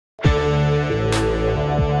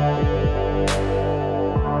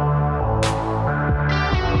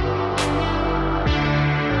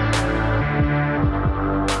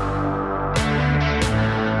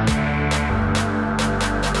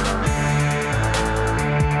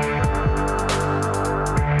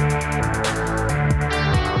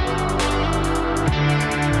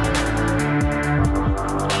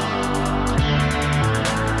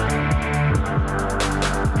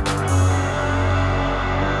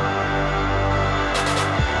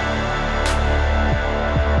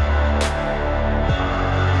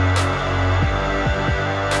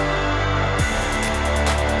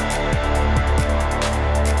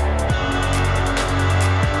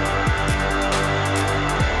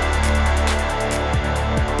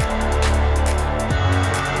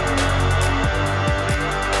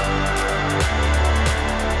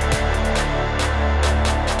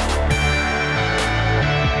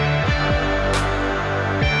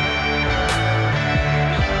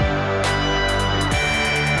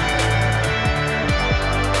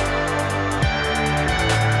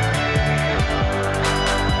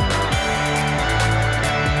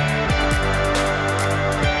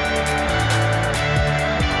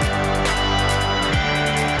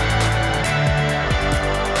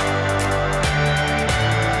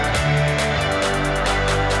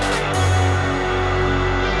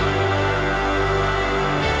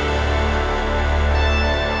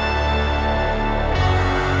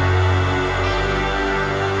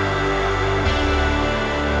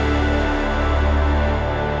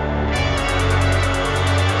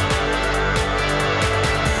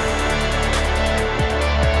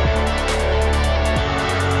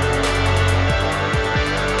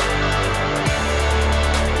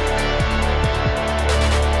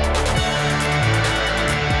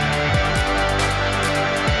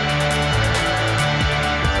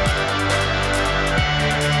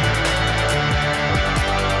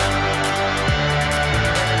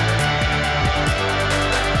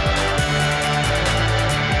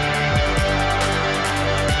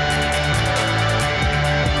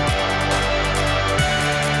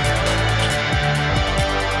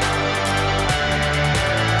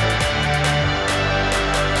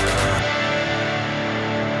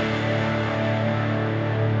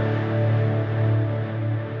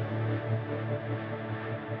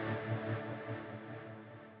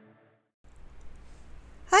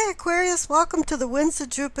Hi Aquarius, welcome to the Winds of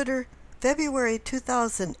Jupiter February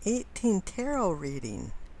 2018 Tarot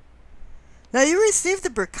reading. Now you received the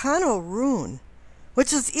Berkano rune,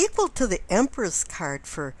 which is equal to the Empress card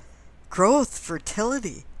for growth,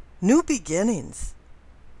 fertility, new beginnings.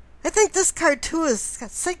 I think this card too is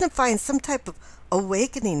signifying some type of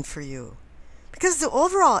awakening for you, because the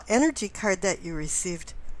overall energy card that you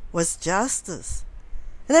received was justice.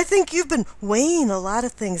 And I think you've been weighing a lot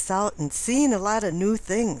of things out and seeing a lot of new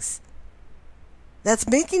things. That's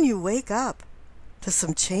making you wake up to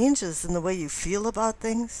some changes in the way you feel about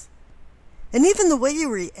things, and even the way you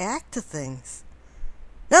react to things.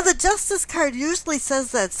 Now the Justice card usually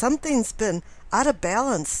says that something's been out of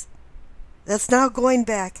balance that's now going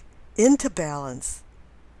back into balance.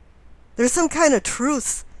 There's some kind of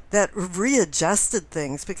truth that readjusted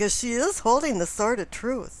things, because she is holding the sword of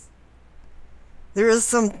truth. There is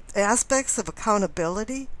some aspects of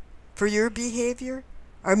accountability for your behavior,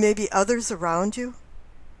 or maybe others around you.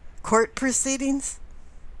 Court proceedings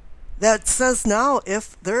that says now,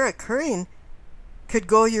 if they're occurring, could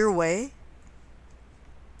go your way.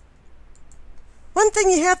 One thing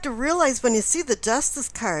you have to realize when you see the Justice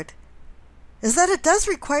card is that it does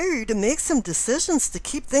require you to make some decisions to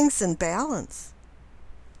keep things in balance.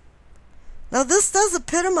 Now this does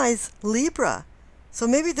epitomize Libra. So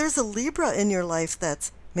maybe there's a Libra in your life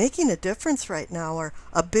that's making a difference right now, or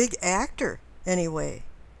a big actor anyway.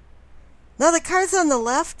 Now the cards on the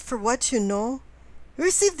left, for what you know, you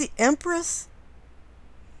receive the Empress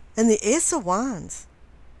and the Ace of Wands.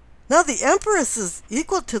 Now the Empress is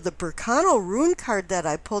equal to the Berkano rune card that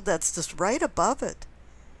I pulled that's just right above it.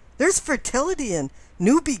 There's fertility and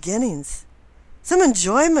new beginnings, some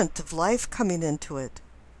enjoyment of life coming into it.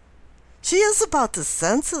 She is about the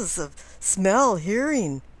senses of smell,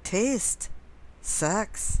 hearing, taste,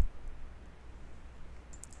 sex.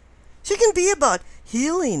 She can be about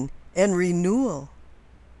healing and renewal.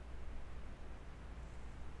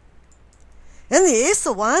 And the Ace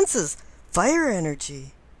of Wands is fire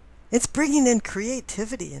energy. It's bringing in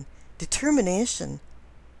creativity and determination.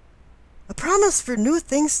 A promise for new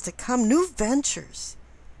things to come, new ventures,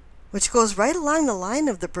 which goes right along the line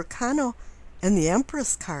of the Berkano and the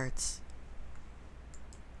Empress cards.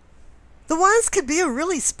 The Wands could be a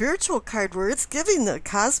really spiritual card, where it's giving the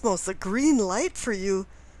cosmos a green light for you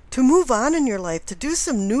to move on in your life, to do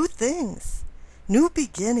some new things, new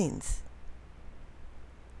beginnings.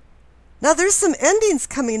 Now there's some endings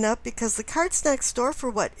coming up, because the cards next door for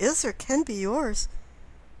what is or can be yours,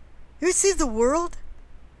 you receive the World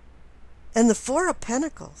and the Four of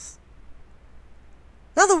Pentacles.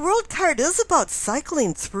 Now the World card is about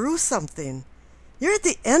cycling through something. You're at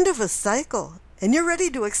the end of a cycle, and you're ready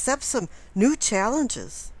to accept some new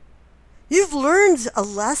challenges. You've learned a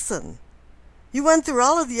lesson. You went through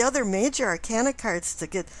all of the other major arcana cards to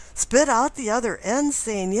get spit out the other end,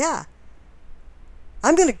 saying, yeah,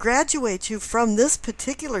 I'm going to graduate you from this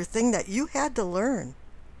particular thing that you had to learn.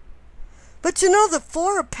 But you know, the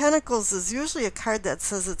Four of Pentacles is usually a card that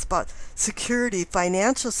says it's about security,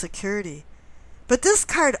 financial security. But this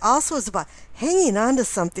card also is about hanging on to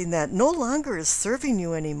something that no longer is serving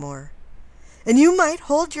you anymore. And you might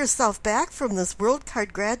hold yourself back from this World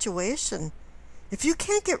card graduation if you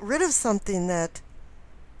can't get rid of something that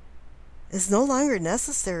is no longer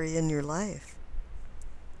necessary in your life.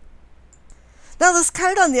 Now this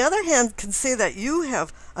card, on the other hand, can say that you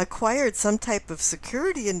have acquired some type of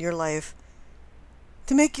security in your life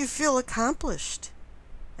to make you feel accomplished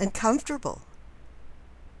and comfortable.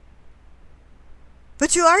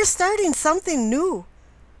 But you are starting something new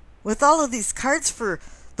with all of these cards for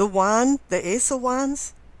the Wand, the Ace of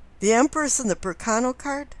Wands, the Empress, and the Berkano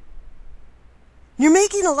card. You're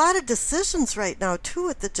making a lot of decisions right now, too,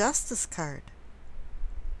 with the Justice card.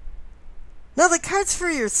 Now, the cards for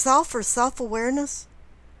yourself or self-awareness,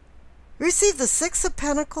 receive the Six of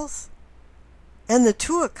Pentacles and the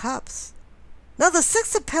Two of Cups. Now, the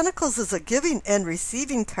Six of Pentacles is a giving and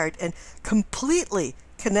receiving card and completely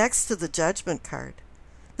connects to the Judgment card.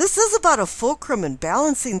 This is about a fulcrum and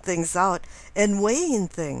balancing things out and weighing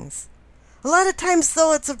things. A lot of times,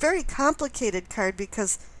 though, it's a very complicated card,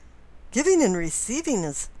 because giving and receiving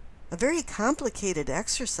is a very complicated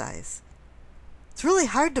exercise. It's really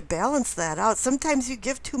hard to balance that out. Sometimes you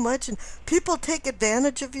give too much and people take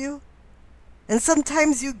advantage of you. And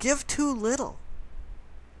sometimes you give too little.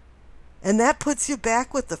 And that puts you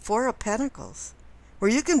back with the Four of Pentacles, where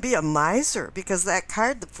you can be a miser, because that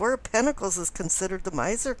card, the Four of Pentacles, is considered the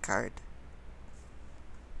miser card.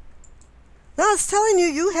 Now it's telling you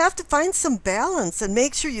you have to find some balance and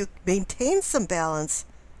make sure you maintain some balance,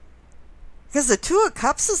 because the Two of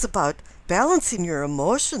Cups is about balancing your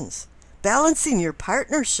emotions, balancing your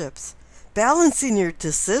partnerships, balancing your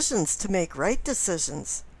decisions to make right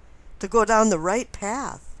decisions, to go down the right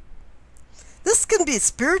path. This can be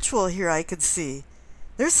spiritual here, I could see.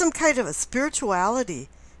 There's some kind of a spirituality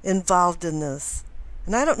involved in this.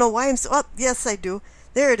 And I don't know why I'm so... Oh, yes, I do.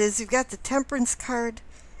 There it is. You've got the Temperance card,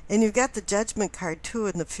 and you've got the Judgment card, too,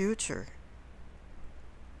 in the future.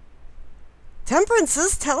 Temperance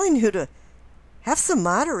is telling you to have some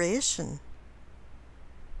moderation.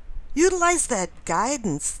 Utilize that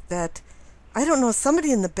guidance that, I don't know,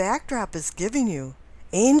 somebody in the backdrop is giving you.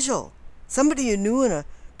 Angel. Somebody you knew in a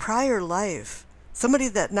prior life. Somebody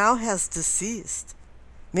that now has deceased.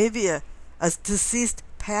 Maybe a deceased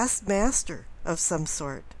past master of some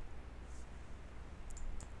sort.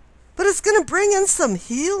 But it's going to bring in some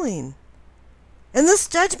healing. And this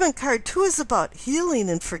Judgment card, too, is about healing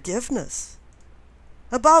and forgiveness.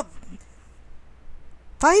 About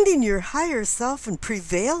finding your higher self and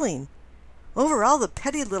prevailing over all the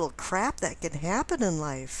petty little crap that can happen in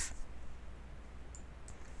life.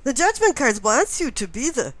 The Judgment card wants you to be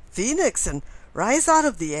the phoenix and rise out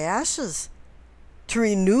of the ashes, to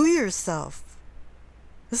renew yourself.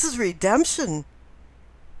 This is redemption,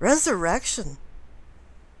 resurrection.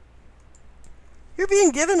 You're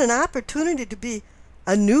being given an opportunity to be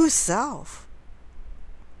a new self.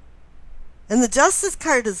 And the Justice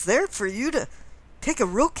card is there for you to take a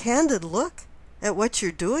real candid look at what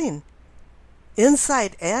you're doing,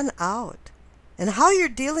 inside and out, and how you're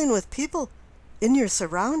dealing with people in your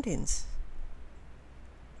surroundings.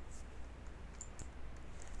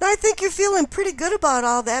 Now, I think you're feeling pretty good about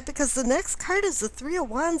all that because the next card is the Three of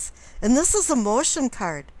Wands, and this is a motion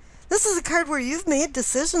card. This is a card where you've made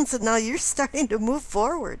decisions and now you're starting to move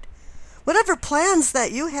forward. Whatever plans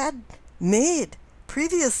that you had made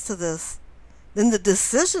previous to this, then the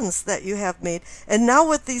decisions that you have made, and now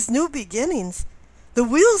with these new beginnings, the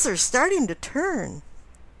wheels are starting to turn.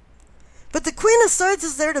 But the Queen of Swords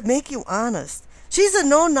is there to make you honest. She's a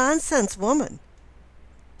no-nonsense woman.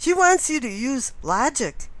 She wants you to use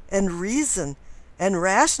logic and reason and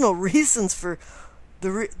rational reasons for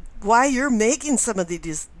why you're making some of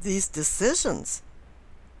these decisions.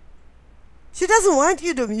 She doesn't want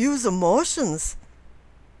you to use emotions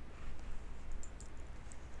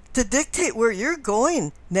to dictate where you're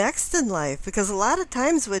going next in life, because a lot of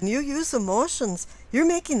times when you use emotions, you're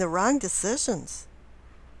making the wrong decisions.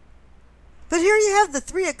 But here you have the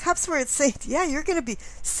Three of Cups where it's saying, yeah, you're going to be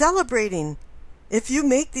celebrating if you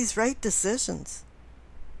make these right decisions.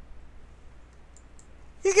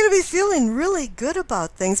 You're going to be feeling really good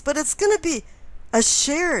about things, but it's going to be a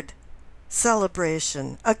shared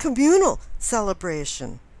celebration, a communal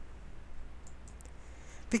celebration.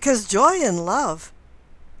 Because joy and love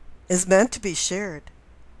is meant to be shared.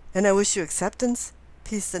 And I wish you acceptance,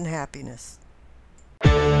 peace, and happiness.